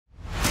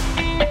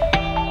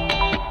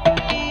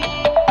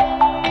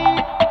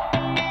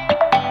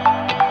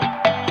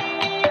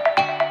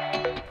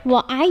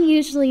Well, I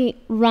usually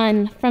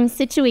run from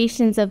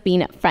situations of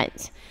being up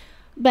front,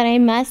 but I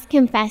must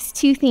confess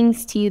two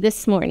things to you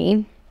this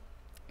morning.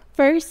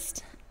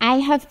 First, I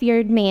have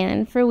feared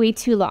man for way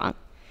too long,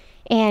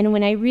 and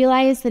when I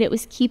realized that it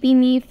was keeping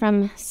me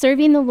from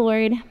serving the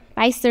Lord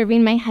by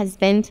serving my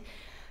husband,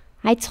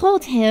 I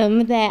told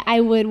him that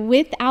I would,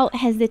 without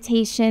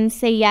hesitation,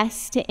 say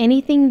yes to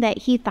anything that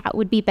he thought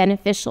would be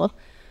beneficial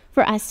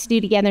for us to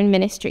do together in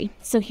ministry.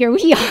 So here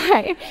we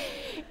are.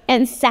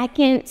 And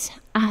second,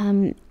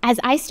 as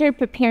I started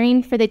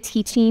preparing for the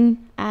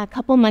teaching a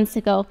couple months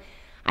ago,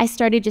 I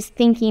started just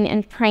thinking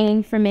and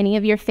praying for many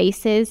of your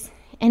faces.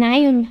 And I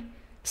am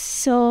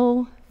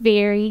so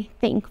very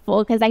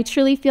thankful because I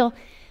truly feel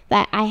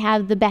that I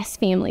have the best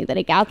family that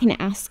a gal can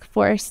ask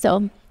for.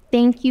 So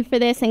thank you for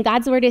this. And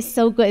God's word is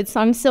so good. So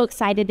I'm so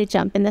excited to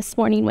jump in this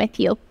morning with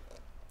you.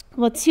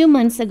 Well, 2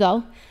 months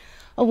ago,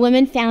 a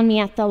woman found me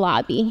at the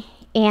lobby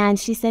and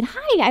she said,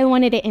 "Hi, I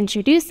wanted to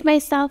introduce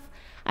myself.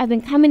 I've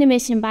been coming to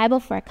Mission Bible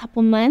for a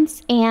couple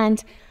months,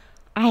 and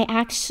I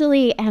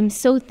actually am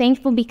so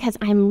thankful because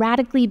I'm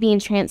radically being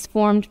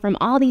transformed from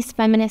all these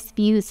feminist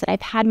views that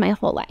I've had my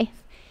whole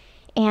life."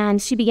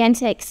 And she began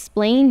to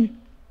explain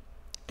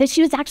that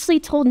she was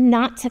actually told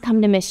not to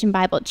come to Mission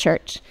Bible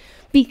Church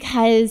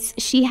because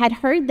she had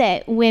heard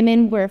that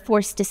women were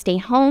forced to stay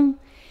home,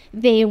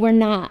 they were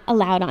not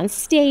allowed on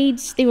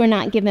stage, they were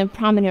not given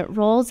prominent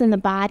roles in the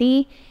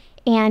body.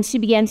 And she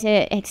began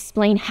to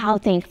explain how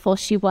thankful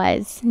she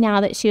was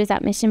now that she was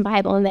at Mission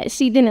Bible and that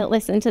she didn't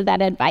listen to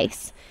that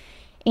advice.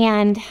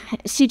 And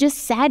she just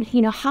said,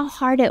 how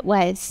hard it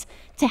was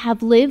to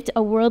have lived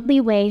a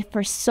worldly way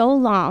for so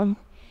long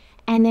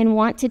and then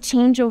want to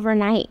change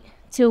overnight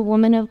to a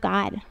woman of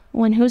God,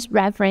 one who's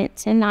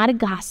reverent and not a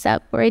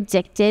gossip or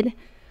addicted,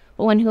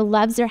 but one who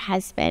loves her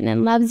husband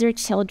and loves her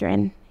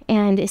children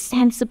and is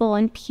sensible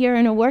and pure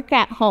and a worker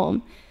at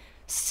home,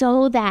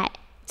 so that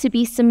to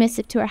be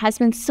submissive to her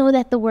husband so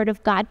that the word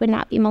of God would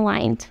not be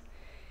maligned.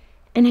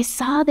 And I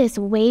saw this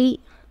weight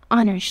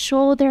on her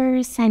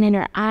shoulders and in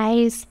her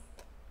eyes.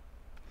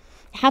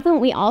 Haven't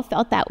we all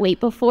felt that weight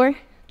before?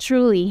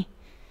 Truly.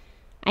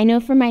 I know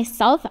for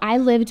myself, I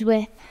lived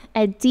with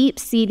a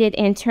deep-seated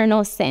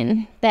internal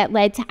sin that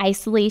led to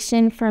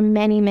isolation for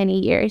many, many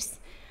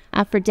years,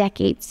 for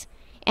decades.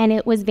 And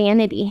it was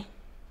vanity.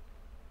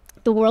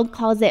 The world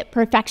calls it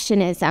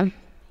perfectionism.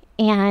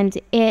 And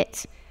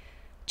it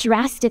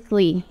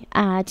drastically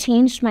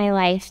changed my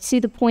life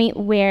to the point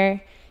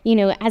where,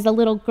 as a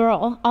little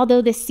girl,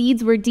 although the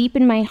seeds were deep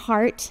in my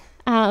heart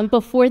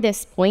before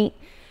this point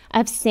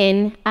of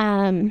sin,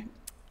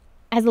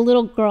 as a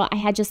little girl, I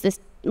had just this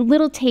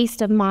little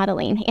taste of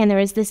modeling. And there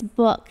was this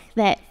book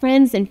that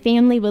friends and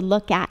family would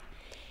look at.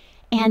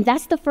 And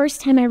that's the first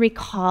time I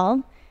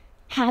recall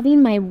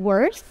having my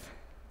worth,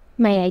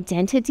 my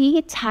identity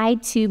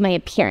tied to my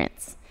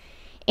appearance.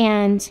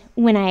 And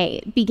when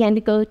I began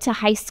to go to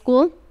high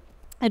school,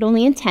 it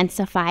only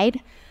intensified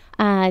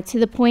to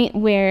the point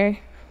where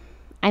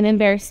I'm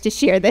embarrassed to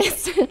share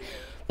this,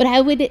 but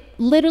I would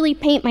literally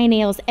paint my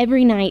nails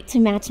every night to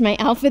match my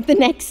outfit the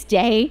next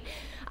day.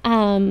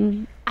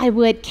 I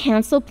would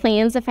cancel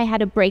plans if I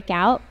had a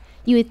breakout.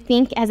 You would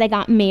think as I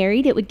got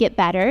married it would get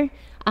better,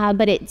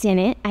 but it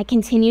didn't. I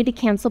continued to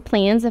cancel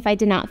plans if I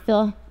did not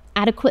feel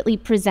adequately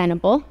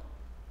presentable.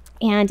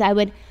 And I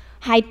would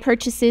hide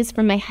purchases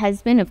from my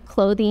husband of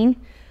clothing.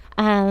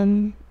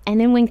 And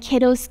then when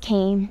kiddos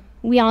came,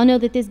 we all know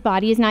that this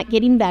body is not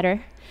getting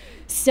better.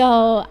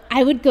 So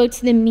I would go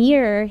to the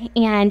mirror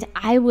and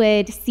I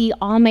would see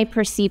all my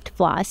perceived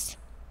flaws.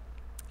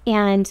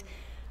 And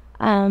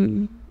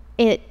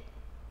it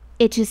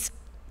just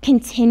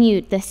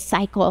continued this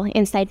cycle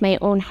inside my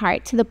own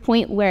heart to the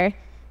point where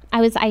I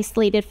was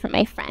isolated from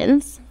my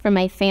friends, from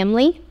my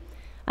family,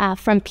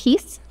 from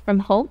peace, from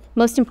hope,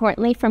 most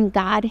importantly, from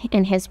God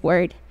and His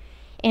Word.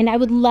 And I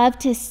would love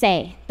to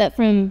say that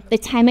from the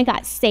time I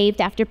got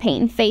saved after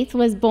Peyton Faith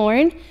was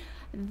born,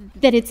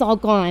 that it's all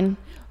gone.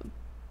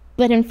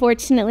 But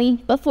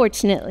fortunately,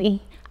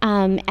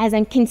 as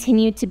I'm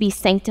continued to be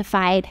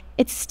sanctified,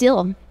 it's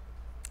still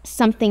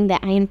something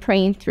that I am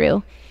praying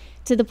through,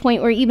 to the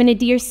point where even a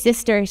dear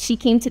sister, she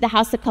came to the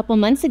house a couple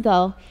months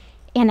ago,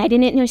 and I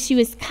didn't know she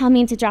was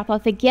coming to drop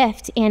off a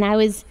gift, and I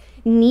was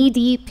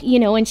knee-deep,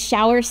 in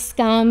shower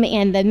scum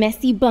and the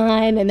messy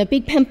bun and the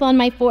big pimple on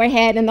my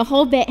forehead and the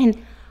whole bit, and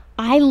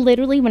I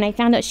literally, when I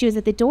found out she was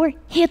at the door,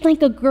 hid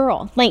like a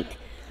girl,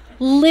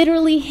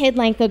 literally hid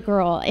like a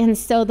girl. And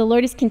so the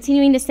Lord is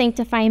continuing to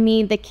sanctify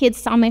me. The kids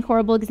saw my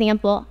horrible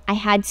example. I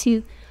had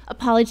to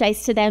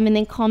apologize to them and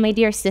then call my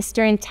dear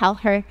sister and tell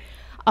her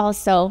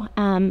also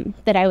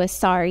that I was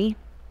sorry.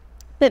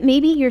 But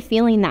maybe you're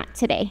feeling that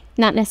today,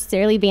 not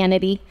necessarily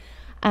vanity,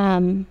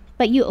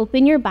 but you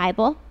open your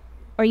Bible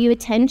or you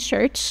attend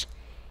church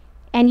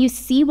and you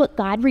see what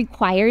God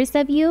requires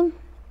of you,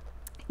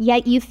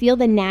 yet you feel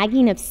the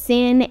nagging of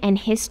sin and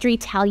history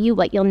tell you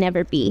what you'll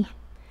never be.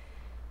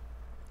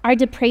 Our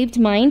depraved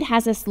mind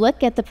has us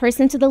look at the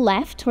person to the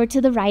left or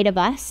to the right of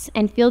us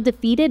and feel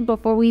defeated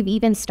before we've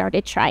even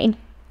started trying.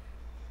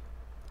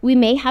 We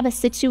may have a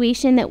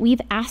situation that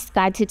we've asked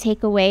God to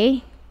take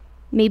away,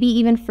 maybe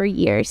even for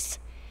years,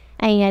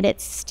 and yet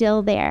it's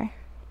still there.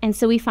 And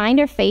so we find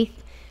our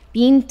faith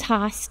being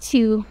tossed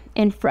to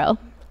and fro.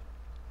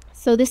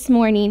 So this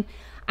morning,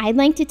 I'd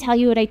like to tell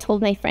you what I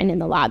told my friend in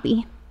the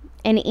lobby,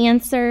 an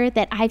answer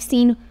that I've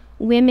seen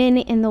women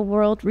in the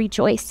world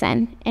rejoice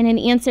in, and an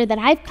answer that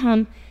I've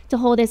come to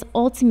hold as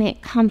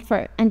ultimate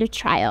comfort under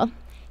trial.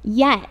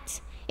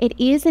 Yet, it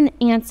is an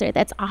answer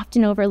that's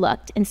often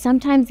overlooked and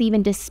sometimes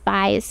even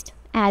despised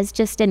as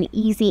just an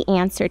easy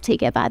answer to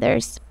give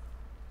others.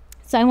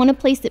 So I want to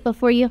place it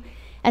before you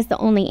as the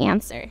only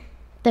answer,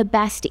 the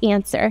best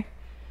answer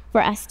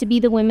for us to be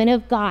the women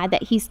of God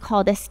that He's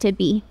called us to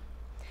be.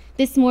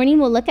 This morning,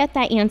 we'll look at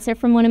that answer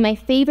from one of my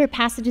favorite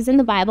passages in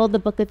the Bible, the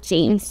book of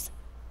James.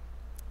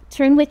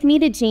 Turn with me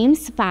to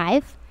James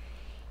 5,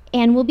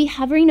 and we'll be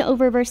hovering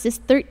over verses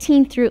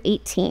 13 through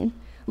 18,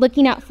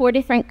 looking at 4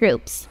 different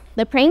groups: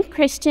 the praying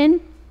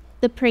Christian,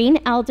 the praying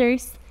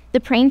elders, the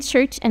praying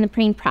church, and the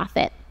praying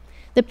prophet.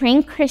 The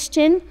praying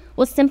Christian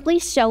will simply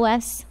show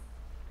us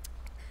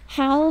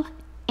how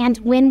and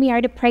when we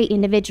are to pray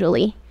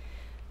individually.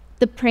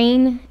 The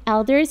praying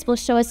elders will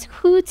show us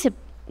who to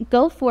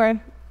go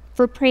for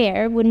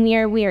prayer when we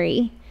are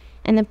weary.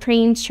 And the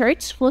praying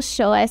church will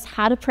show us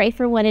how to pray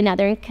for one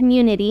another in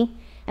community.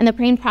 And the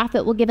praying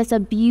prophet will give us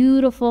a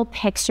beautiful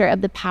picture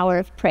of the power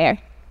of prayer.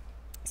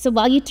 So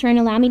while you turn,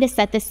 allow me to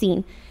set the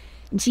scene.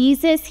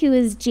 Jesus, who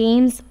is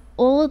Jesus's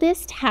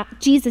oldest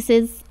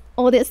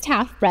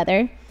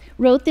half-brother,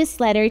 wrote this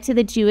letter to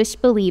the Jewish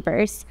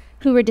believers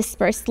who were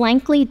dispersed,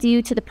 likely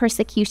due to the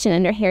persecution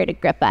under Herod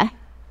Agrippa.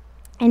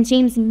 And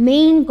James'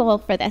 main goal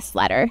for this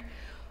letter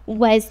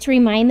was to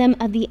remind them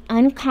of the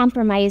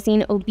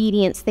uncompromising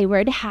obedience they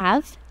were to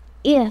have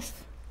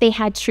if they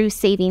had true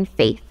saving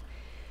faith.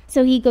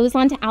 So he goes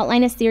on to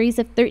outline a series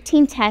of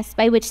 13 tests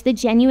by which the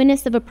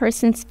genuineness of a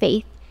person's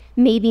faith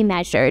may be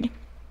measured.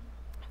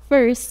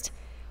 First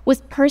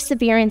was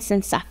perseverance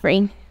in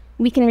suffering.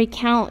 We can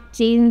recount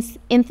James'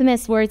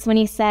 infamous words when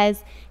he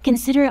says,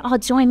 "Consider it all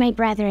joy, my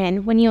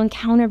brethren, when you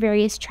encounter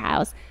various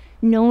trials,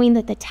 knowing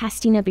that the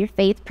testing of your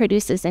faith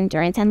produces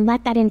endurance, and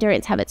let that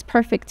endurance have its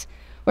perfect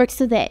work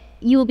so that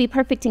you will be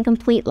perfect and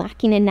complete,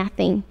 lacking in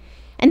nothing."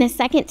 And the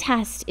second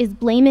test is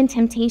blame and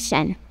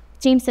temptation.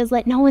 James says,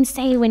 "Let no one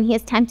say when he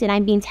is tempted,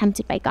 I'm being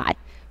tempted by God.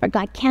 For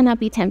God cannot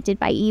be tempted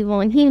by evil,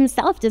 and He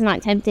Himself does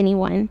not tempt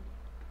anyone."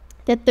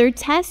 The third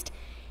test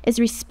is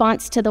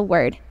response to the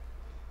word.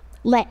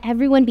 Let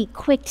everyone be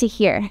quick to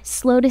hear,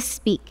 slow to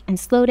speak, and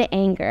slow to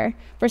anger.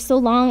 For so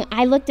long,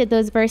 I looked at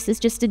those verses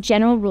just a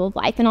general rule of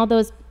life, and all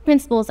those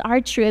principles are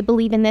true. I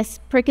believe in this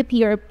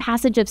pericope or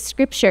passage of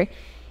Scripture,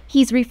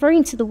 he's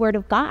referring to the Word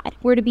of God.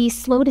 We're to be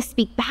slow to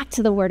speak back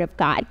to the Word of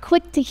God,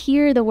 quick to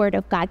hear the Word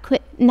of God,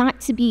 quick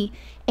not to be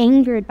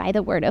angered by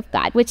the Word of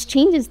God, which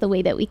changes the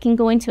way that we can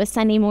go into a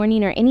Sunday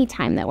morning or any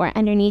time that we're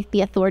underneath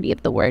the authority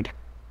of the Word.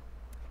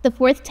 The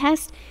fourth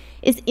test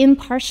is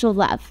impartial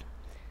love.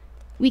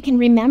 We can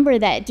remember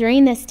that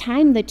during this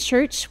time, the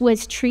church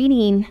was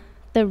treating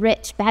the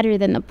rich better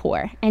than the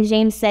poor. And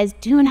James says,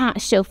 do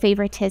not show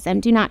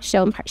favoritism, do not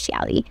show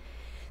impartiality.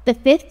 The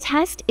fifth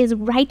test is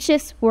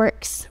righteous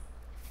works.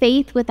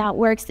 Faith without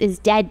works is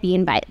dead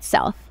being by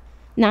itself.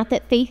 Not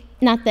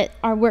that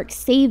our works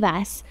save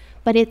us,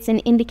 but it's an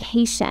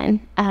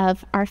indication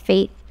of our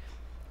faith.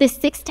 The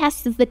sixth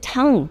test is the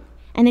tongue,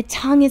 and the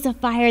tongue is a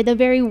fire, the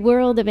very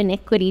world of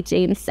iniquity,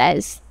 James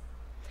says.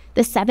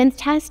 The seventh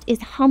test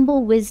is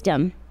humble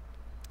wisdom,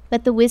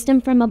 but the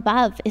wisdom from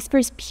above is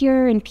first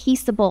pure and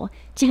peaceable,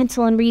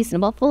 gentle and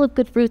reasonable, full of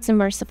good fruits and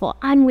merciful,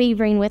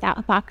 unwavering without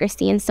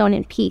hypocrisy, and sown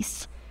in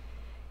peace.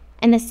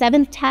 And the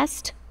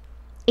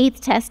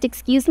eighth test,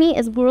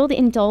 is world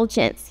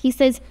indulgence. He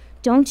says,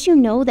 don't you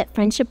know that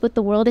friendship with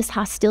the world is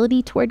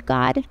hostility toward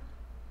God?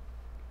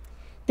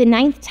 The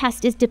ninth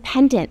test is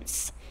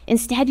dependence.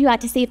 Instead, you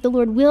ought to say, if the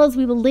Lord wills,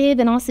 we will live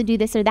and also do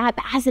this or that.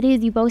 But as it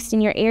is, you boast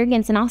in your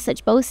arrogance, and all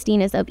such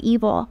boasting is of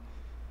evil.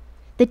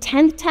 The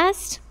 10th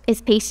test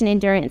is patient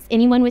endurance.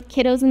 Anyone with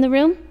kiddos in the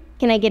room?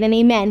 Can I get an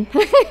amen?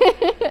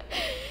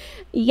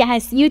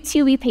 Yes, you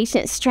too be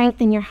patient.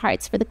 Strengthen your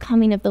hearts, for the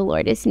coming of the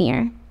Lord is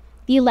near.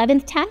 The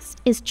 11th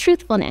test is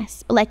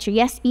truthfulness. Let your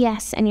yes be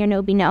yes and your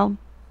no be no.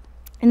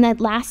 And then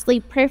lastly,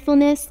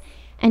 prayerfulness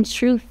and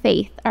true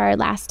faith are our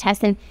last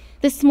test. And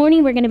this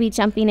morning, we're going to be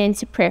jumping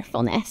into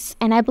prayerfulness.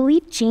 And I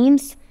believe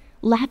James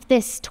left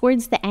this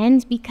towards the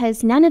end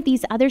because none of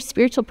these other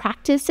spiritual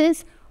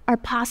practices are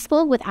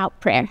possible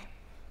without prayer.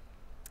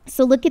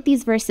 So look at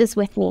these verses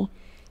with me.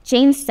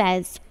 James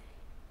says,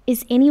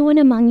 is anyone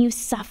among you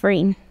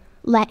suffering?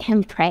 Let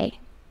him pray.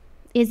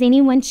 Is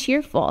anyone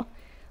cheerful?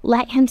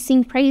 Let him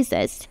sing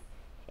praises.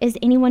 Is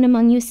anyone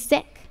among you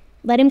sick?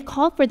 Let him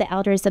call for the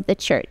elders of the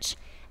church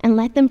and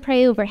let them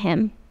pray over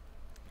him,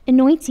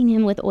 anointing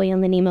him with oil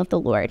in the name of the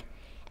Lord.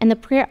 And the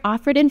prayer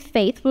offered in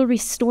faith will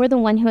restore the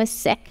one who is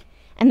sick,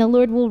 and the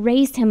Lord will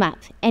raise him up.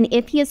 And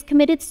if he has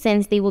committed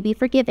sins, they will be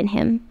forgiven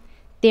him.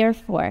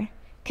 Therefore,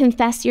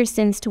 confess your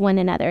sins to one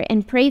another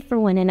and pray for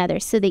one another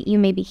so that you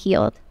may be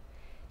healed.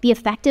 The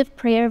effective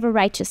prayer of a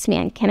righteous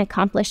man can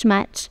accomplish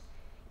much.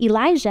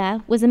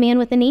 Elijah was a man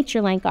with a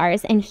nature like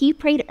ours, and he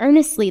prayed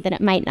earnestly that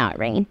it might not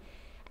rain.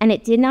 And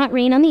it did not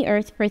rain on the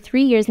earth for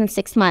 3 years and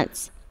 6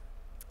 months.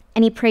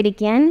 And he prayed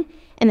again,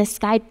 and the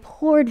sky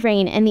poured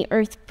rain, and the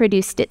earth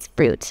produced its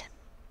fruit.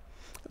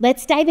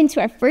 Let's dive into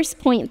our first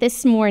point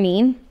this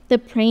morning, the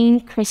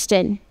praying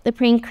Christian. The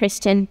praying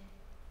Christian.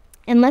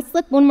 And let's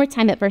look one more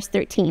time at verse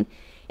 13.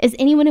 Is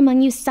anyone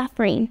among you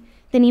suffering?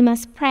 Then he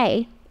must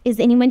pray. Is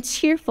anyone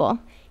cheerful?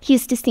 He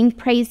is to sing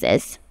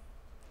praises.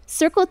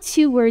 Circle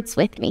 2 words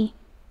with me.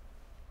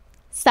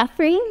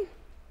 Suffering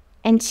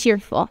and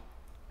cheerful.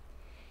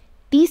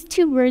 These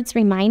 2 words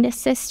remind us,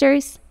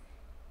 sisters,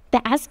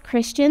 that as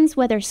Christians,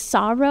 whether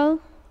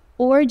sorrow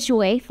or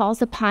joy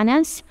falls upon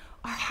us,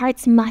 our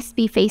hearts must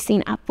be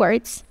facing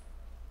upwards.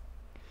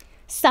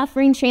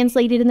 Suffering,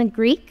 translated in the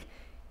Greek,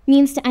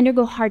 means to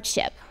undergo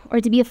hardship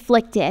or to be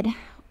afflicted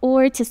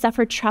or to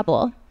suffer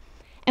trouble.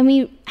 And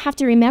we have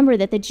to remember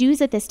that the Jews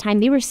at this time,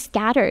 they were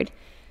scattered.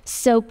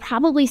 So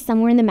probably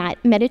somewhere in the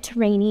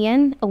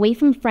Mediterranean, away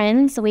from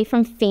friends, away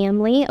from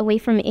family, away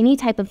from any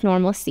type of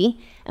normalcy.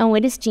 And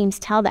what does James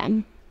tell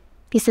them?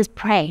 He says,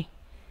 pray.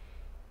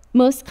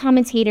 Most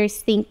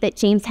commentators think that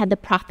James had the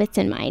prophets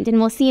in mind. And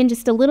we'll see in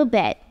just a little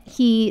bit,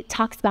 he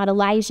talks about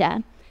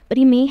Elijah. But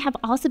he may have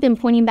also been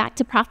pointing back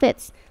to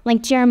prophets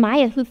like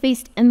Jeremiah, who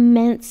faced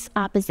immense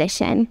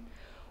opposition.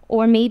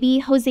 Or maybe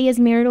Hosea's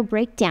marital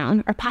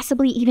breakdown, or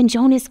possibly even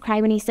Jonah's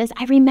cry when he says,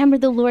 I remember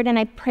the Lord and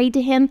I prayed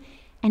to him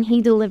and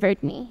he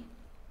delivered me.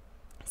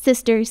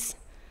 Sisters,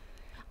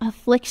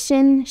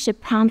 affliction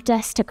should prompt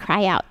us to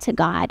cry out to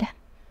God.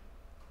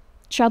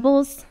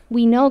 Troubles,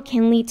 we know,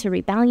 can lead to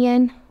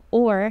rebellion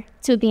or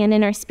to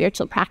abandon our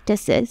spiritual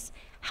practices.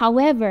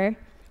 However,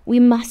 we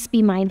must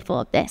be mindful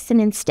of this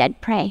and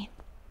instead pray.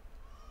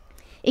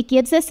 It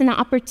gives us an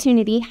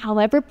opportunity,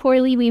 however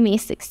poorly we may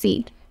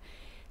succeed,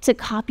 to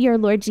copy our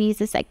Lord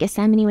Jesus at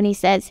Gethsemane when he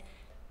says,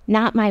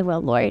 not my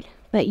will, Lord,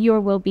 but your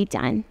will be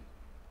done.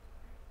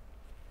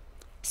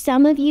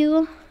 Some of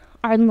you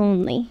are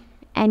lonely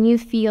and you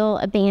feel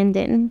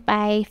abandoned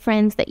by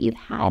friends that you've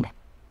had.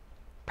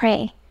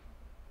 Pray.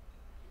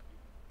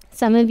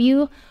 Some of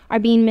you are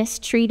being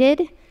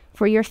mistreated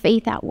for your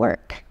faith at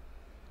work.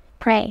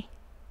 Pray.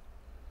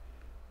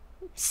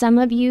 Some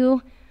of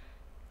you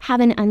have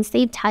an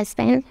unsaved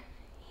husband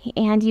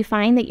and you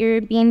find that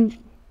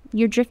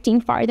you're drifting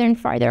farther and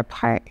farther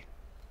apart.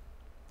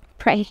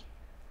 Pray.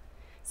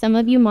 Some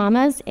of you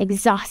mamas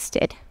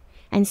exhausted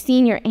and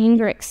seeing your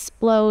anger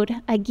explode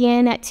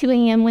again at 2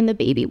 a.m. when the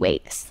baby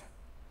wakes.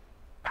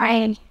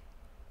 Pray.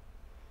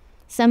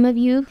 Some of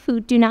you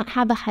who do not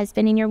have a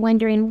husband and you're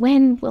wondering,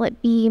 when will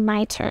it be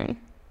my turn?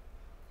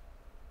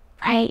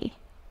 Pray.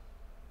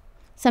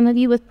 Some of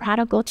you with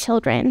prodigal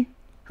children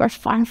who are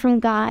far from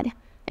God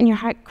and your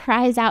heart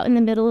cries out in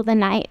the middle of the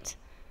night,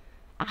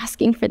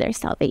 asking for their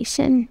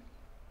salvation.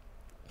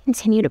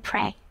 Continue to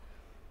pray.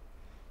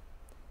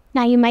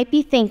 Now you might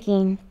be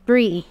thinking,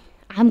 Bre,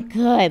 I'm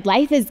good.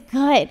 Life is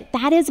good.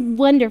 That is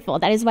wonderful.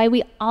 That is why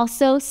we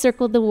also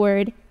circled the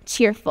word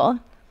cheerful.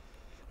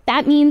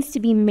 That means to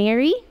be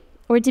merry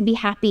or to be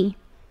happy,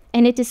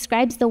 and it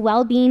describes the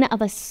well-being of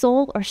a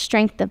soul or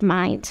strength of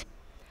mind.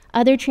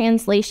 Other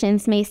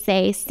translations may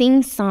say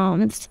sing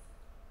psalms.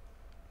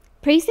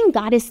 Praising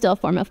God is still a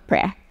form of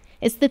prayer.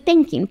 It's the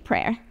thanking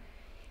prayer.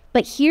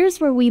 But here's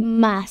where we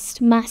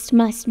must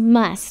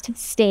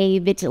stay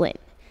vigilant,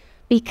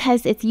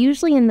 because it's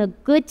usually in the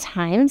good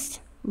times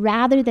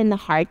rather than the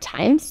hard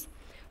times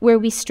where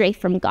we stray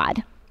from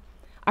God.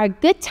 Our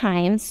good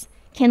times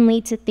can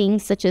lead to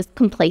things such as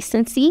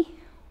complacency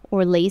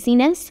or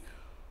laziness,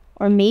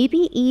 or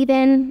maybe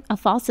even a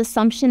false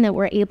assumption that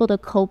we're able to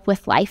cope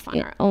with life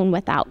on our own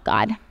without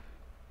God.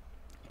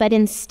 But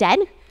instead,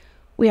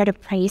 we are to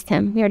praise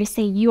him. We are to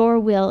say, your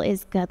will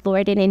is good,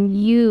 Lord, and in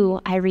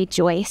you I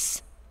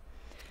rejoice.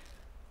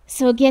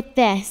 So get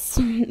this,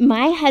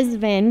 my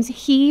husband,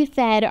 he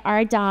fed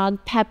our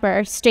dog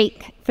Pepper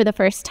steak for the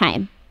first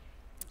time.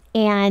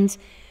 And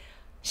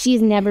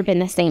she's never been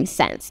the same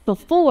since.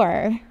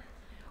 Before,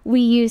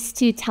 we used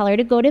to tell her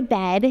to go to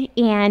bed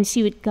and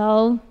she would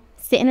go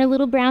sit in her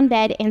little brown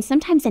bed and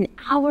sometimes an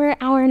hour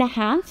and a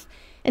half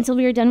until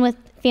we were done with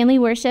family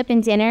worship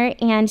and dinner,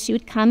 and she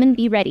would come and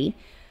be ready.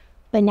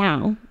 But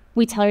now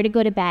we tell her to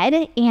go to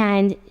bed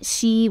and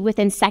she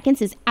within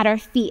seconds is at our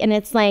feet, and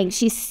it's like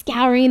she's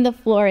scouring the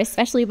floor,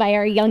 especially by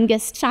our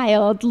youngest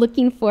child,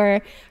 looking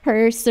for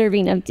her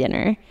serving of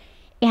dinner.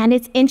 And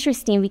it's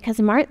interesting because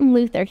Martin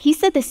Luther, he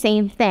said the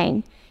same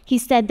thing. He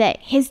said that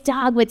his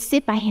dog would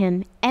sit by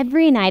him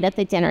every night at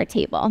the dinner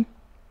table.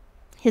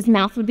 His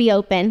mouth would be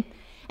open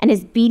and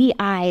his beady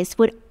eyes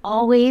would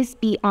always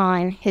be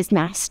on his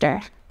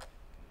master.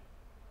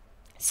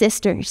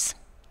 Sisters,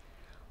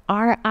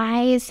 our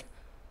eyes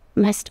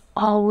must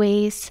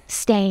always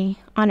stay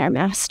on our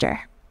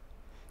master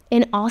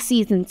in all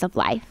seasons of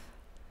life,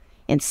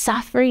 in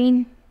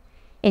suffering,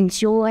 in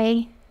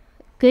joy,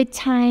 good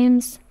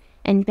times,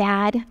 and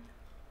bad.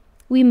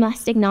 We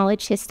must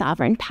acknowledge his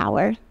sovereign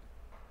power,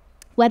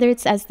 whether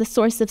it's as the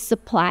source of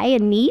supply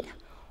and need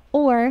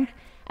or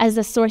as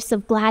a source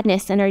of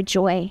gladness and our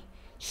joy.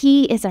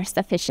 He is our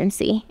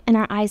sufficiency, and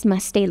our eyes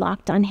must stay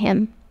locked on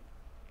him.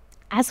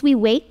 As we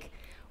wake,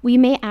 we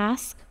may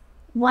ask,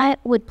 what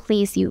would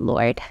please you,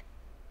 Lord?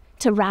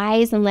 To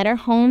rise and let our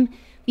home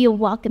be a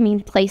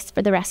welcoming place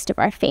for the rest of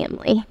our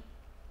family.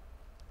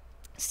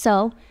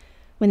 So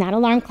when that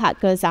alarm clock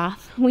goes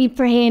off, we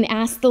pray and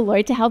ask the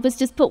Lord to help us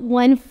just put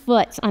one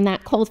foot on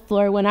that cold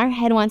floor when our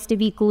head wants to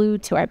be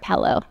glued to our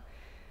pillow.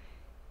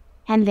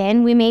 And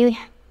then we may,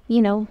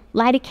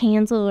 light a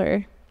candle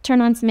or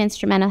turn on some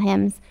instrumental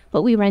hymns,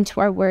 but we run to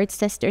our word,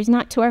 sisters,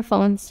 not to our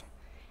phones.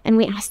 And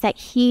we ask that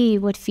he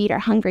would feed our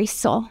hungry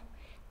soul.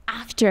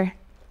 After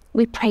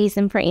we praise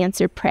him for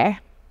answered prayer.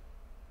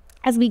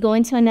 As we go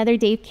into another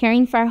day of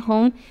caring for our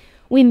home,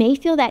 we may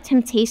feel that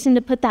temptation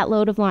to put that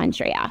load of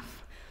laundry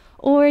off,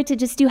 or to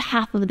just do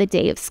half of the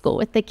day of school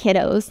with the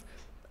kiddos,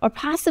 or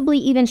possibly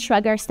even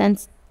shrug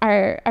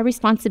our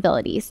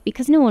responsibilities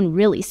because no one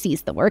really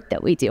sees the work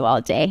that we do all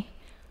day.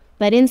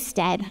 But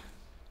instead,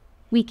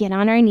 we get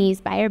on our knees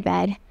by our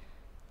bed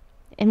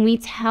and we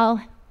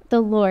tell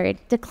the Lord,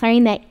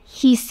 declaring that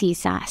he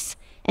sees us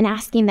and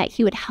asking that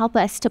he would help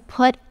us to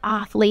put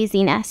off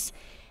laziness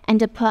and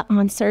to put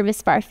on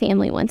service for our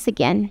family once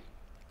again.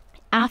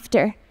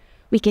 After,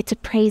 we get to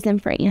praise him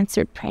for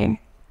answered prayer.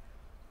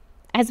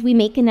 As we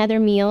make another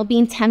meal,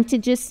 being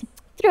tempted to just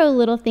throw a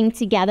little thing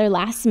together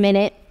last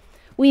minute,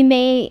 we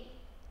may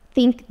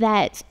think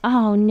that,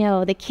 oh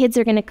no, the kids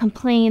are going to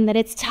complain that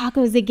it's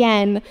tacos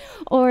again,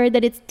 or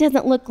that it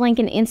doesn't look like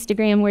an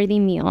Instagram-worthy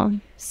meal.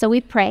 So we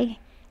pray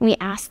and we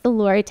ask the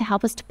Lord to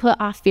help us to put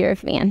off fear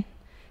of man,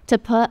 to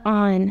put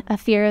on a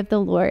fear of the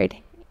Lord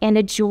and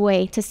a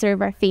joy to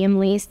serve our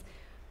families.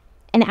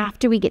 And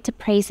after, we get to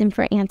praise him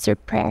for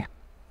answered prayer.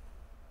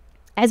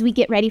 As we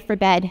get ready for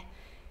bed,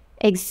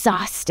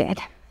 exhausted,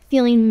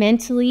 feeling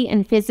mentally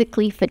and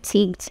physically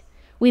fatigued,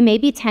 we may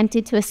be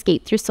tempted to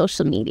escape through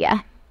social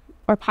media,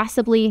 or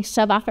possibly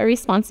shove off our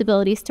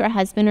responsibilities to our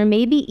husband, or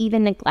maybe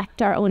even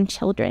neglect our own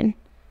children.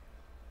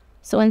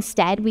 So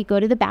instead, we go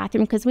to the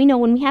bathroom because we know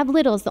when we have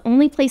littles, the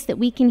only place that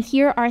we can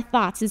hear our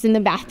thoughts is in the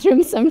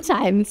bathroom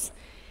sometimes.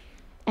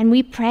 And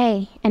we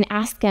pray and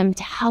ask him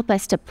to help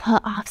us to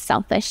put off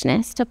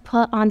selfishness, to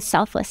put on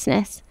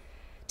selflessness,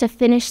 to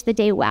finish the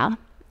day well.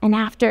 And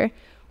after,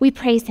 we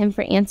praise him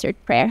for answered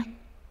prayer.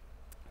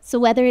 So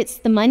whether it's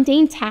the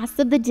mundane tasks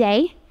of the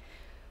day,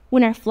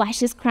 when our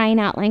flesh is crying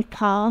out like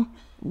Paul,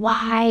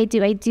 why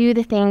do I do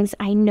the things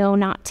I know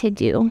not to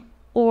do?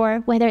 Or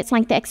whether it's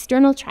like the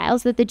external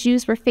trials that the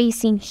Jews were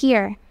facing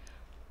here,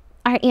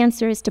 our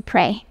answer is to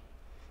pray.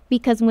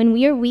 Because when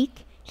we are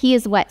weak, he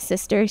is what,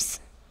 sisters?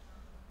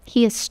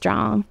 He is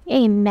strong.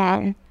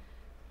 Amen.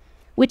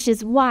 Which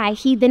is why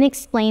he then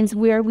explains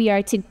where we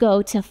are to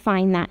go to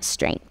find that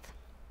strength.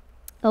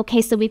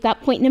 Okay, so we've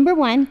got point number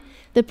 1,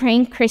 the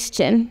praying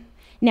Christian.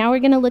 Now we're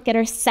going to look at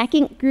our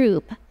second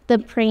group, the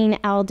praying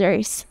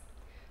elders.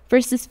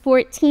 Verses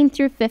 14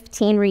 through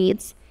 15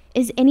 reads,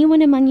 "Is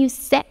anyone among you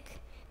sick?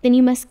 Then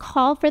you must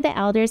call for the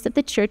elders of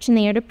the church, and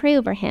they are to pray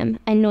over him,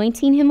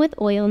 anointing him with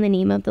oil in the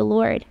name of the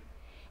Lord.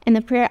 And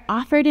the prayer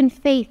offered in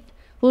faith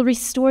will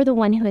restore the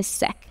one who is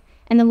sick,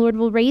 and the Lord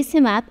will raise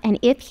him up, and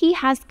if he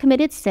has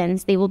committed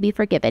sins, they will be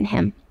forgiven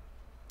him."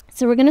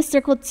 So we're going to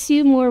circle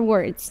 2 more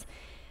words.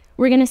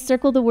 We're going to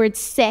circle the word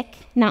sick,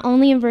 not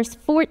only in verse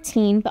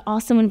 14, but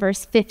also in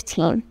verse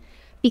 15,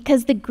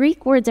 because the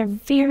Greek words are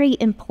very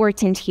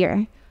important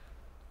here.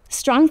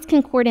 Strong's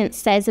Concordance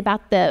says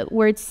about the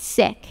word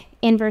sick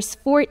in verse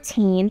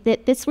 14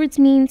 that this word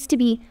means to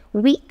be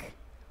weak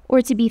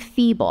or to be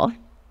feeble.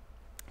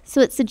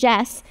 So it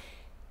suggests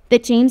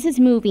that James is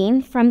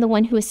moving from the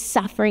one who is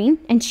suffering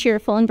and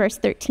cheerful in verse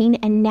 13,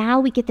 and now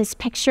we get this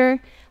picture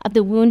of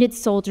the wounded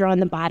soldier on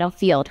the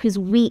battlefield who's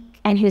weak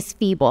and who's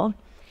feeble.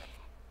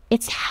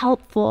 It's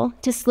helpful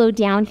to slow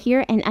down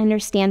here and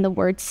understand the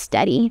word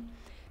study,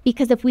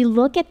 because if we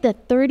look at the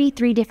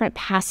 33 different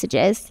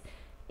passages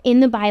in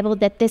the Bible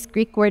that this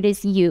Greek word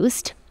is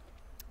used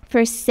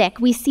for sick,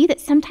 we see that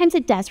sometimes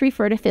it does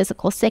refer to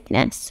physical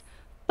sickness,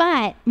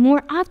 but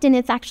more often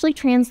it's actually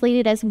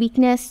translated as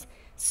weakness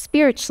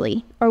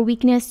spiritually, or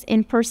weakness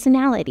in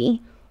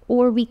personality,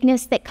 or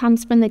weakness that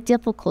comes from the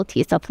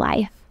difficulties of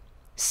life.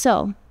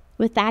 So,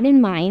 with that in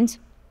mind,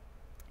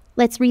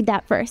 let's read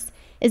that verse.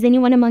 "Is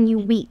anyone among you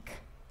weak?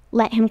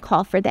 Let him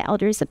call for the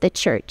elders of the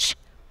church."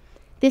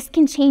 This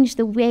can change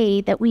the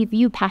way that we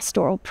view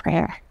pastoral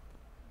prayer.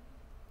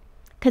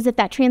 Because if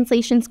that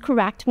translation's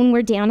correct, when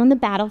we're down on the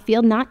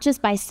battlefield, not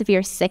just by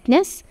severe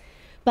sickness,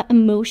 but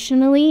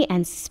emotionally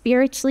and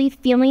spiritually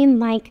feeling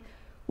like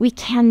we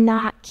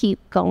cannot keep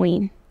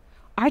going,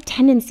 our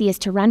tendency is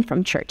to run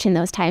from church in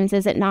those times,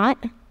 is it not?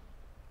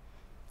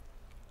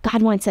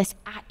 God wants us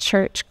at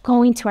church,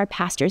 going to our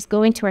pastors,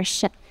 going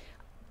to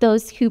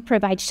those who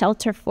provide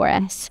shelter for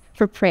us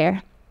for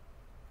prayer.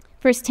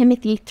 1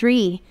 Timothy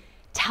 3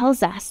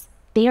 tells us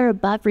they are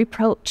above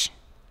reproach,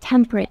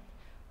 temperate,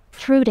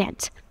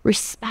 prudent,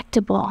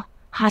 respectable,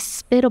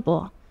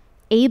 hospitable,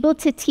 able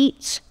to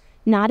teach,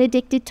 not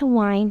addicted to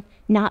wine,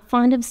 not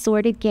fond of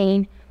sordid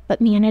gain, but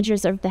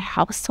managers of the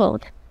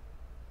household.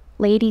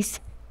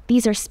 Ladies,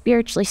 these are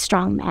spiritually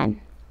strong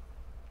men.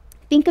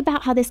 Think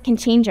about how this can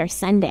change our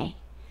Sunday.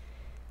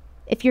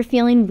 If you're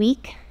feeling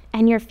weak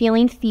and you're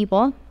feeling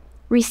feeble,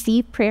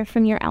 receive prayer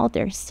from your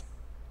elders.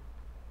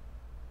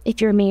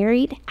 If you're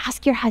married,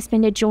 ask your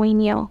husband to join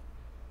you.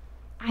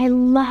 I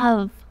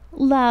love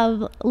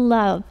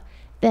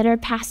that our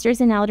pastors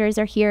and elders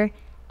are here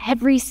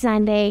every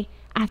Sunday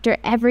after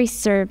every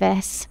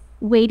service,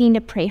 waiting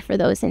to pray for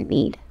those in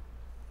need.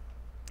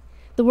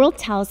 The world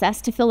tells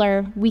us to fill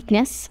our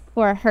weakness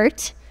or our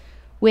hurt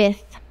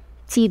with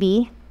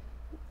TV,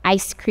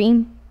 ice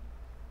cream,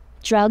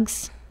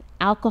 drugs,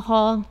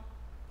 alcohol,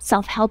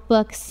 self-help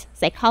books,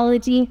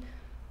 psychology.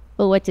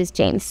 But what does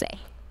James say?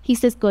 He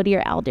says, go to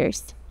your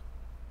elders.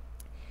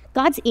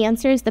 God's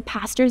answer is the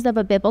pastors of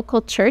a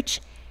biblical church,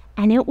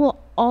 and it will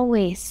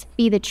always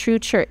be the true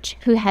church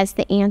who has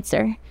the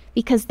answer,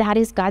 because that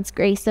is God's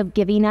grace of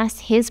giving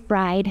us his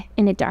bride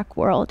in a dark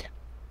world.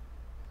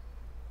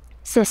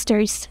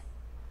 Sisters,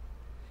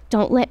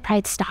 don't let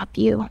pride stop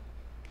you.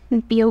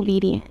 Be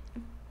obedient.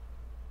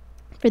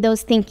 For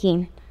those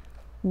thinking,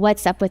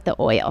 what's up with the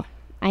oil?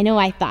 I know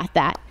I thought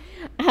that.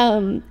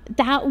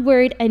 That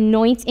word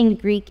anoint in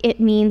Greek, it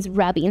means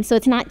rubbing. So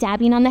it's not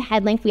dabbing on the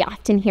head like we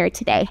often hear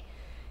today,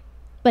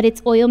 but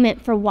it's oil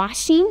meant for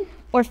washing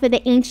or for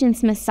the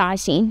ancients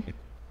massaging.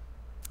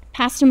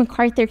 Pastor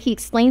MacArthur, he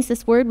explains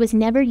this word was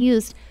never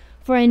used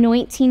for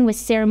anointing with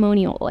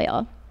ceremonial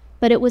oil,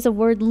 but it was a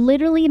word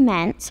literally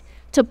meant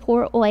to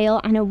pour oil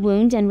on a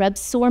wound and rub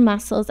sore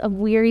muscles of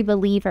weary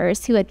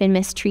believers who had been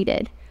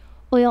mistreated.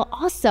 Oil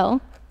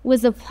also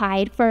was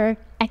applied for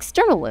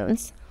external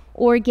wounds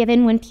or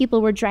given when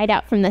people were dried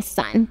out from the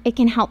sun. It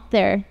can help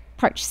their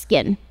parched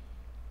skin.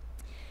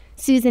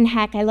 Susan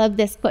Heck, I love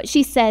this quote.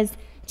 She says,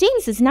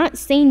 James is not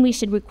saying we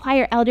should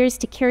require elders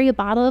to carry a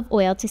bottle of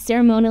oil to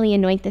ceremonially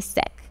anoint the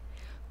sick,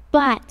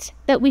 but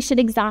that we should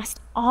exhaust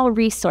all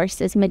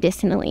resources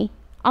medicinally.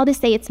 I'll just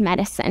say it's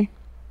medicine.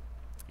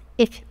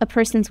 If a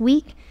person's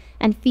weak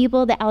and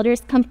feeble, the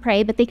elders come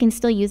pray, but they can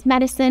still use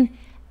medicine,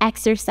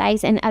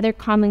 exercise, and other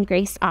common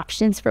grace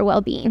options for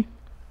well-being.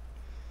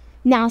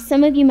 Now,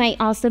 some of you might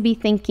also be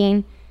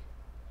thinking,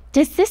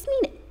 does this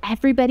mean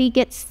everybody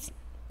gets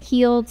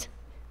healed?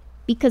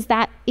 Because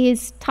that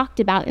is talked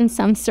about in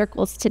some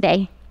circles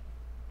today.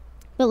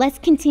 But let's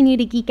continue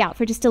to geek out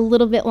for just a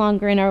little bit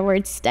longer in our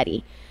word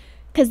study,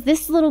 because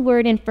this little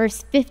word in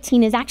verse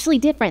 15 is actually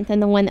different than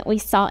the one that we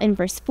saw in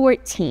verse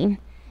 14.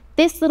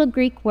 This little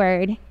Greek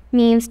word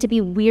means to be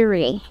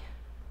weary.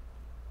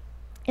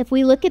 If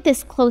we look at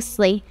this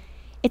closely,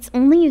 it's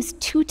only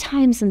used 2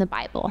 times in the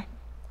Bible,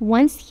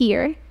 once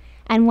here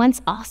and once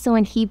also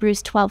in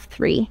Hebrews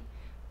 12:3,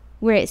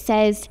 where it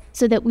says,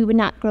 so that we would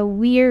not grow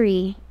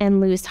weary and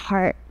lose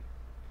heart.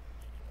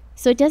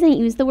 So it doesn't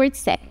use the word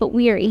sick, but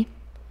weary.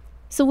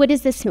 So what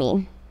does this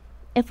mean?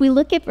 If we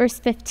look at verse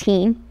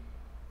 15,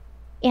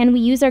 and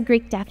we use our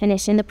Greek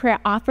definition, the prayer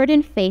offered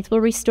in faith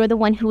will restore the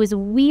one who is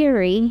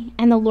weary,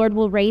 and the Lord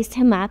will raise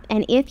him up,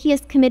 and if he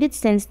has committed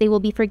sins, they will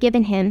be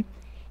forgiven him.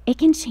 It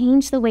can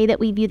change the way that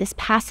we view this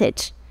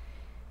passage.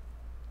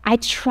 I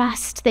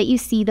trust that you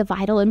see the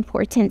vital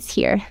importance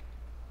here.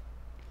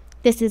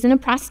 This isn't a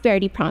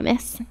prosperity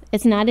promise.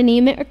 It's not a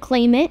name it or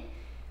claim it,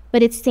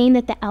 but it's saying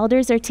that the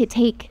elders are to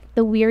take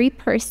the weary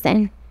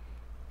person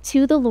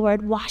to the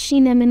Lord,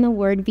 washing them in the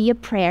word via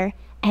prayer,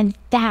 and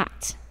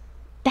that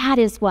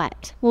is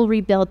what will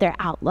rebuild their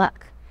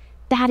outlook.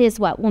 That is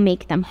what will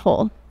make them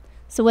whole.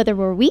 So whether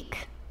we're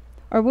weak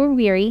or we're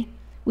weary,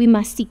 we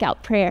must seek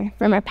out prayer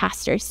from our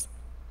pastors,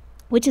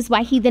 which is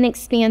why he then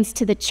expands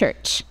to the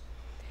church.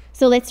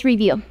 So let's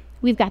review.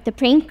 We've got the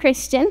praying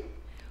Christian,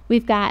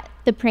 we've got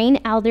the praying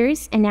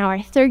elders, and now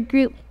our third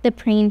group, the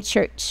praying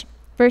church.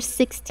 Verse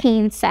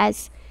 16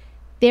 says,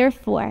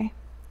 therefore,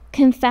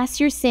 confess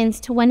your sins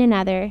to one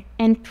another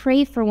and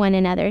pray for one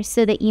another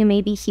so that you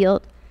may be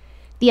healed.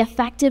 The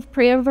effective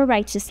prayer of a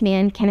righteous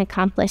man can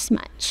accomplish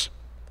much.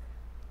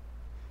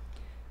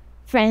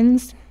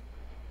 Friends,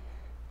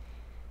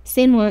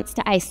 sin wants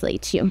to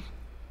isolate you.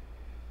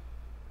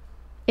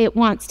 It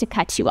wants to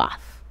cut you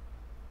off.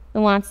 It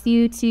wants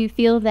you to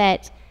feel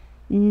that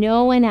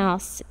no one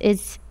else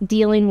is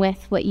dealing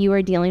with what you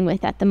are dealing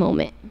with at the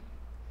moment.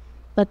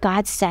 But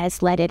God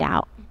says, let it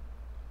out.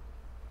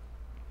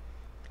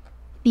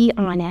 Be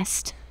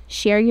honest.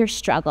 Share your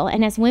struggle.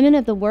 And as women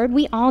of the word,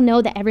 we all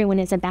know that everyone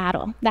is a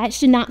battle. That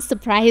should not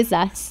surprise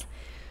us.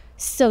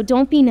 So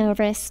don't be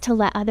nervous to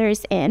let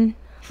others in.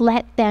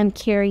 Let them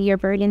carry your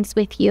burdens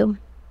with you.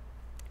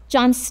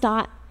 John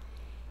Stott,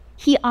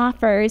 he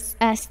offers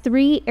us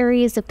 3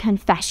 areas of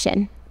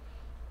confession.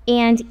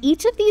 And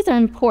each of these are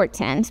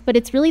important, but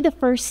it's really the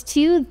first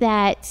 2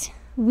 that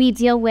we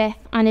deal with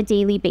on a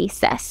daily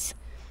basis.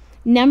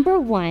 Number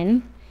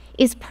 1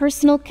 is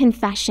personal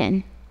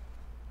confession.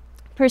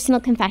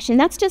 Personal confession.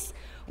 That's just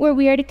where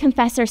we are to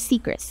confess our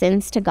secret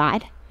sins to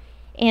God.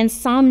 And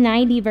Psalm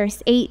 90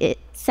 verse 8, it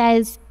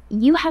says,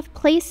 you have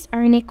placed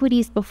our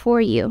iniquities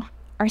before you,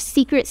 our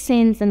secret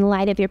sins in the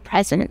light of your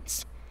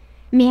presence.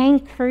 May I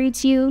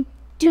encourage you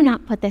Do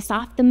not put this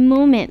off. The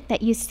moment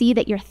that you see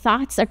that your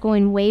thoughts are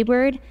going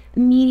wayward,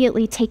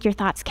 immediately take your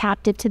thoughts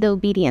captive to the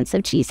obedience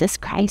of Jesus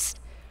Christ.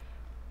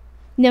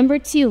 Number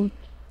 2,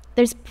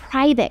 there's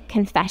private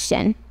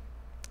confession.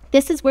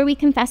 This is where we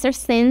confess our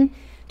sin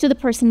to the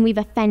person we've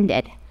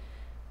offended.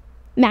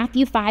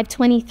 Matthew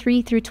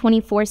 5:23 through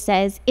 24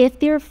 says, "If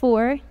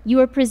therefore you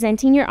are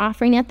presenting your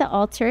offering at the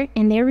altar,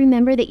 and there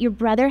remember that your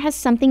brother has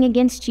something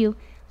against you,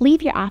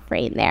 leave your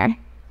offering there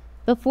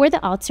before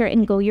the altar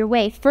and go your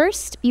way.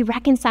 First, be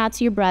reconciled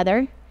to your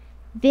brother,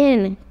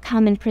 then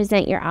come and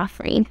present your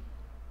offering."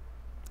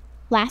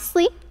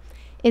 Lastly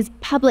is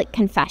public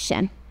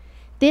confession.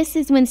 This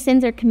is when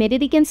sins are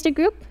committed against a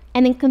group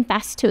and then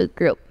confessed to a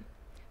group.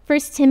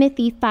 1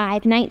 Timothy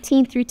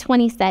 5:19 through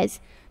 20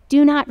 says,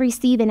 "Do not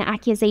receive an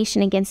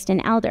accusation against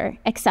an elder,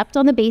 except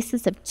on the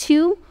basis of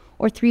 2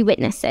 or 3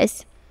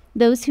 witnesses.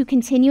 Those who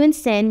continue in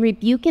sin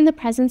rebuke in the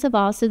presence of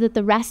all, so that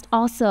the rest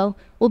also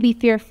will be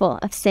fearful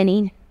of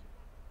sinning."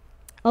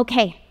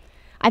 Okay,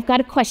 I've got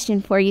a question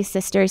for you,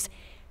 sisters.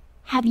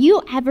 Have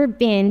you ever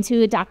been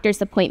to a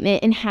doctor's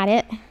appointment and had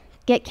it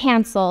get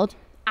canceled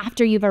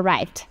after you've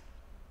arrived?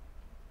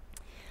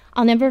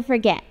 I'll never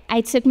forget.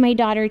 I took my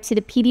daughter to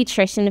the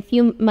pediatrician a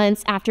few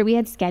months after we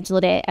had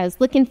scheduled it. I was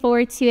looking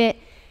forward to it,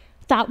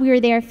 thought we were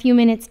there a few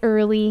minutes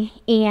early,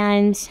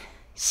 and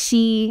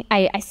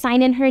I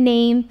signed in her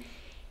name,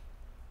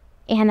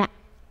 and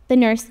the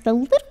nurse, with a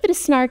little bit of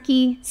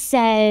snarky,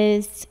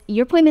 says,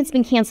 "Your appointment's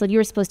been canceled. You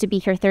were supposed to be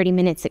here 30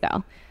 minutes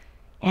ago."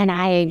 And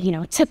I,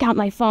 took out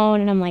my phone,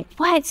 and I'm like,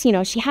 what?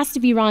 She has to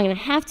be wrong. And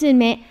I have to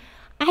admit,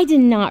 I did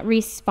not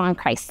respond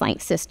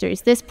Christ-like,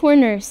 sisters. This poor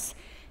nurse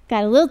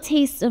got a little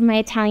taste of my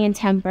Italian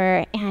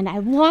temper, and I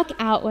walk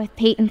out with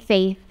Peyton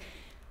Faith.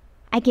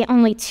 I get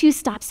only 2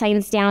 stop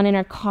signs down in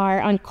our car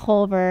on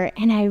Culver,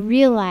 and I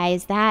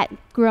realize that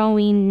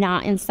growing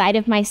knot inside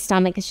of my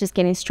stomach is just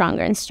getting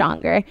stronger and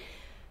stronger,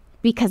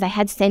 because I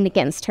had sinned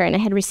against her and I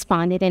had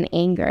responded in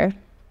anger.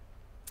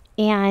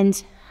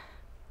 And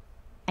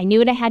I knew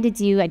what I had to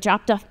do. I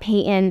dropped off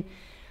Peyton.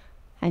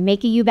 I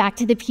make a U back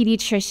to the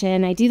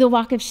pediatrician. I do the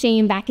walk of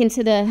shame back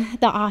into the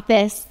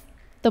office.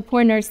 The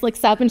poor nurse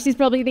looks up and she's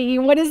probably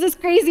thinking, what is this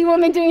crazy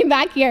woman doing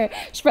back here?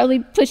 She's probably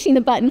pushing the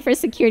button for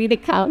security to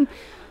come.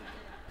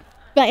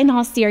 But in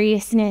all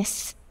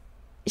seriousness,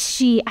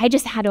 I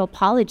just had to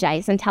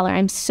apologize and tell her,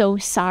 I'm so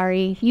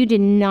sorry. You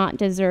did not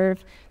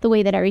deserve the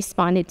way that I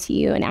responded to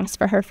you, and ask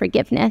for her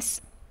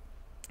forgiveness.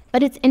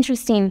 But it's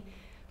interesting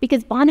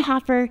because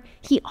Bonhoeffer,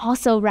 he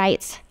also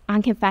writes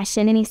on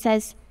confession, and he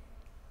says,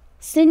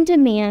 sin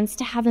demands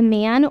to have a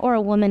man or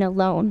a woman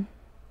alone.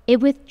 It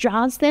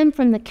withdraws them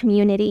from the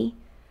community.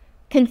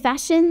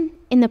 Confession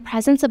in the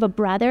presence of a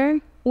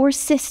brother or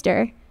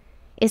sister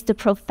is the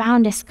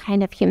profoundest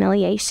kind of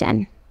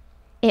humiliation.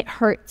 It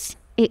hurts,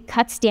 it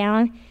cuts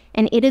down,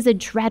 and it is a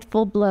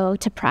dreadful blow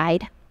to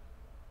pride.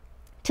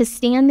 To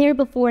stand there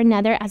before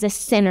another as a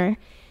sinner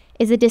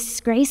is a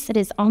disgrace that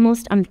is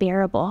almost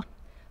unbearable.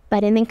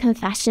 But in the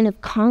confession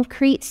of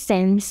concrete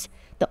sins,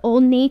 the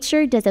old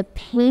nature does a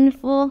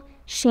painful,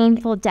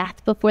 shameful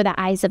death before the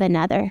eyes of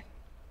another.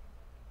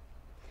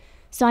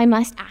 So I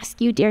must ask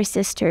you, dear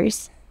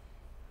sisters,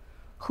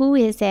 who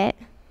is it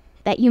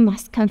that you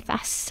must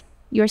confess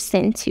your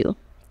sin to?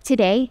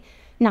 Today,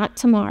 not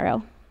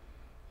tomorrow.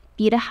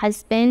 Be it a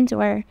husband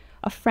or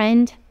a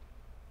friend,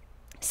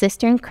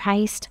 sister in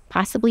Christ,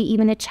 possibly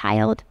even a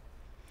child,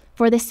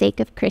 for the sake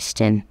of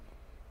Christian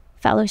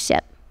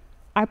fellowship.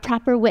 Our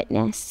proper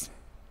witness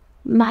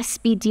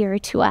must be dearer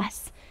to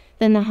us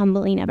than the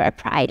humbling of our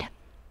pride.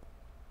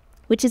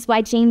 Which is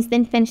why James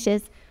then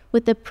finishes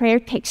with the prayer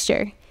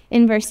picture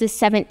in verses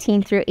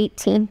 17 through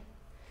 18.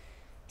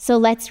 So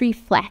let's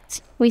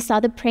reflect. We saw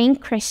the praying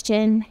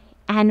Christian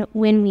and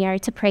when we are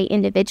to pray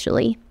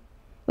individually.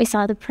 We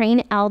saw the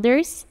praying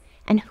elders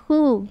and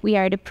who we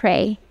are to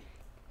pray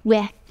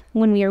with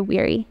when we are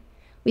weary.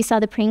 We saw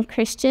the praying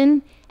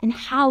Christian and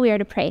how we are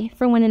to pray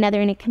for one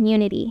another in a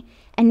community.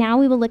 And now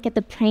we will look at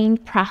the praying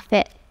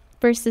prophet.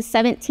 Verses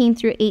 17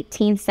 through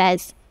 18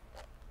 says,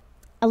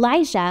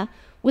 Elijah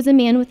was a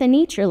man with a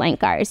nature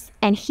like ours,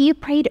 and he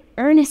prayed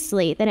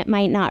earnestly that it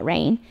might not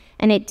rain.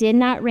 And it did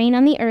not rain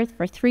on the earth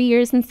for 3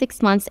 years and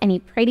 6 months, and he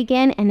prayed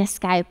again, and the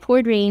sky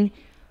poured rain,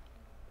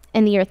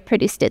 and the earth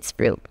produced its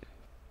fruit.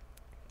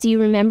 Do you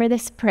remember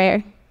this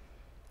prayer?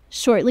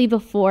 Shortly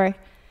before,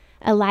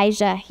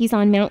 Elijah, he's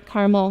on Mount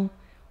Carmel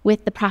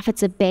with the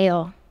prophets of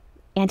Baal,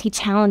 and he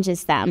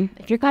challenges them.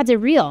 If your gods are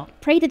real,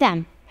 pray to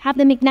them. Have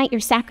them ignite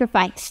your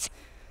sacrifice.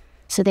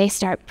 So they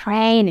start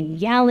praying and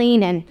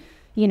yelling and,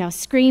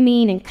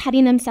 screaming and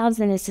cutting themselves,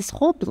 and it's this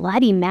whole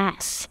bloody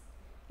mess.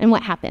 And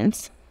what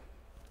happens?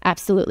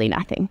 Absolutely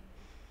nothing.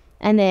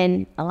 And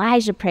then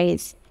Elijah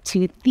prays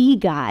to the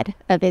God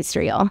of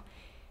Israel,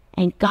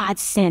 and God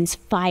sends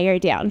fire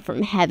down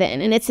from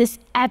heaven. And it's this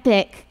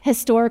epic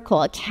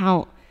historical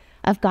account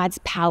of God's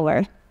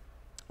power.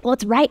 Well,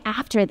 it's right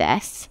after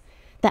this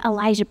that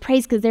Elijah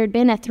prays, because there had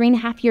been a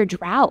 3.5-year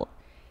drought.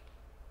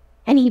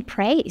 And he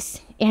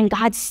prays, and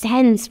God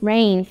sends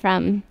rain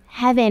from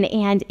heaven,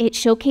 and it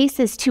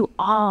showcases to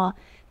all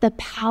the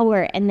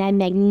power and the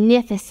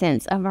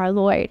magnificence of our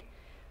Lord.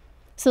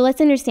 So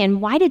let's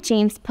understand, why did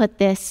James put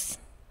this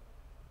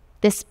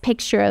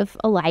picture of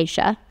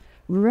Elijah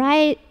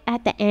right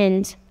at the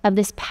end of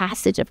this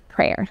passage of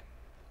prayer?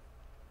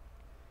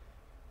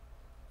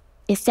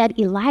 It said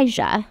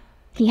Elijah,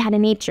 he had a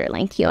nature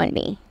like you and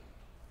me.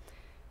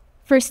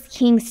 1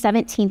 Kings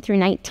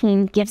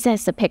 17-19 gives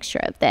us a picture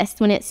of this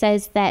when it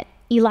says that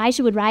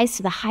Elijah would rise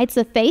to the heights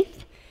of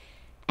faith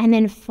and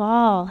then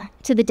fall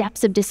to the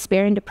depths of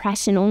despair and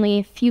depression only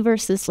a few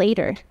verses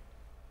later.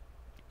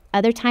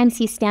 Other times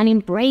he's standing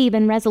brave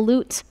and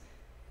resolute,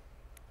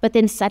 but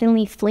then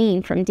suddenly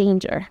fleeing from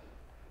danger.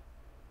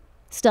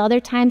 Still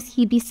other times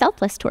he'd be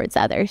selfless towards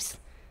others,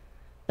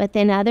 but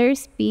then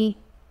others be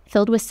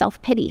filled with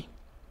self-pity.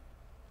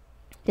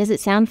 Does it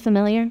sound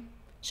familiar?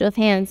 Show of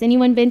hands.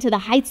 Anyone been to the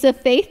heights of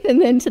faith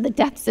and then to the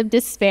depths of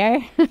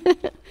despair?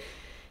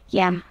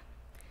 Yeah.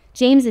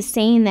 James is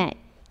saying that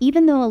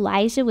even though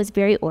Elijah was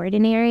very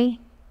ordinary,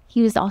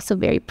 he was also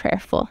very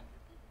prayerful.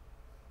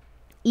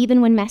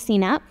 Even when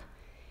messing up,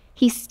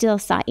 he still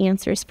sought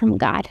answers from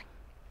God.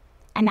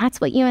 And that's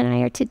what you and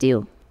I are to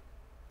do.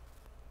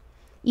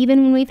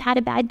 Even when we've had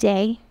a bad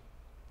day,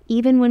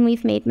 even when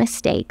we've made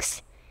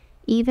mistakes,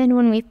 even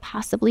when we've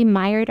possibly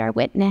mired our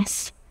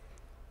witness,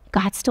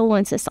 God still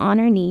wants us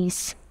on our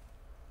knees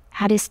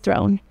at his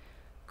throne,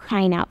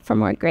 crying out for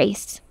more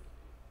grace.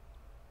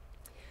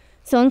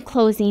 So in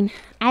closing,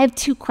 I have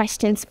 2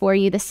 questions for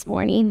you this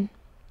morning.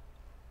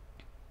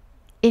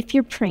 If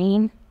you're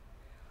praying,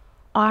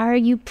 are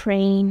you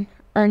praying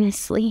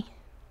earnestly?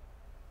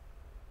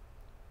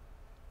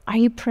 Are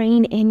you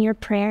praying in your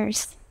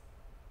prayers?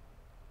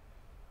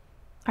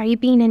 Are you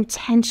being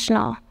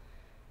intentional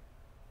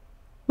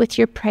with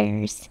your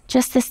prayers,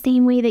 just the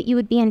same way that you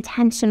would be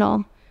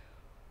intentional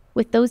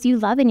with those you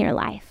love in your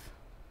life?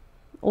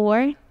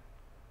 Or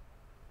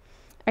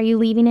are you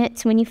leaving it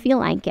to when you feel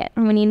like it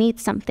or when you need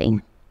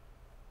something?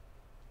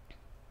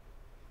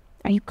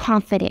 Are you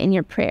confident in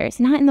your prayers?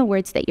 Not in the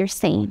words that you're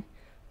saying,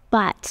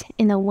 but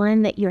in the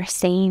one that you're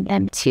saying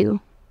them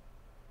to.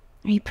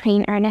 Are you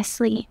praying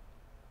earnestly?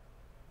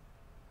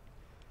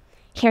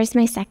 Here's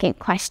my second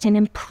question,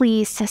 and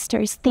please,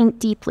 sisters, think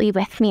deeply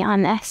with me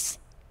on this.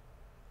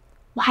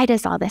 Why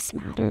does all this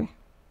matter?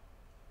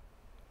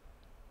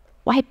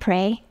 Why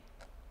pray?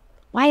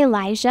 Why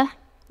Elijah?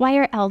 Why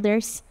our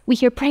elders? We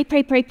hear pray,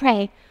 pray, pray,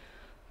 pray.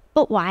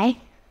 But why?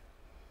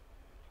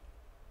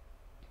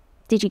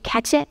 Did you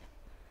catch it?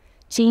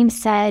 James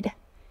said,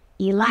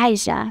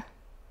 Elijah,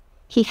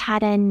 he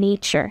had a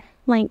nature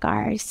like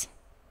ours.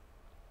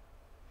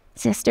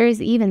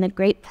 Sisters, even the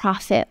great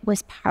prophet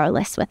was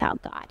powerless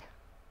without God.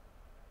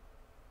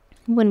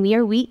 When we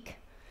are weak,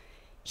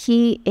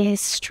 he is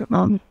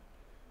strong.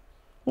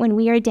 When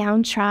we are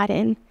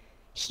downtrodden,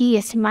 he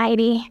is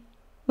mighty.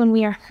 When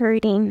we are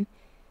hurting,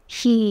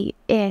 he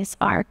is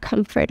our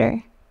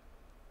comforter.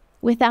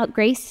 Without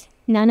grace,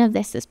 none of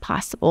this is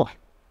possible.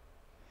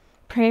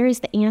 Prayer is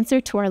the answer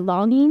to our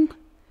longing,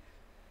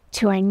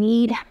 to our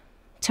need,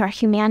 to our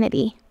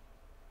humanity.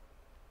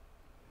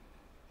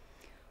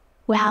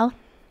 Well,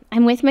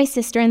 I'm with my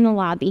sister in the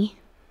lobby,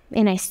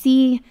 and I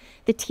see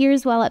the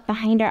tears well up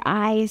behind her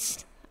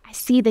eyes. I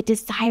see the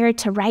desire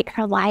to right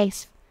her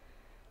life,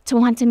 to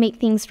want to make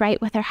things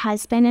right with her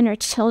husband and her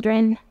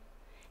children.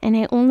 And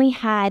I only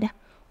had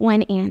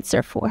one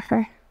answer for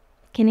her.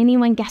 Can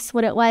anyone guess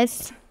what it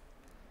was?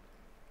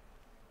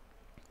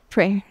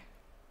 Prayer.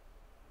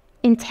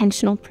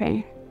 Intentional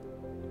prayer.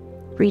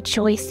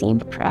 Rejoicing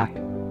prayer.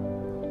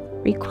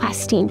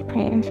 Requesting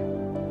prayer.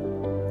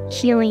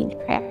 Healing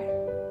prayer.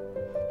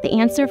 The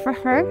answer for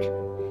her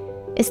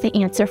is the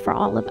answer for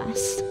all of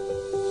us.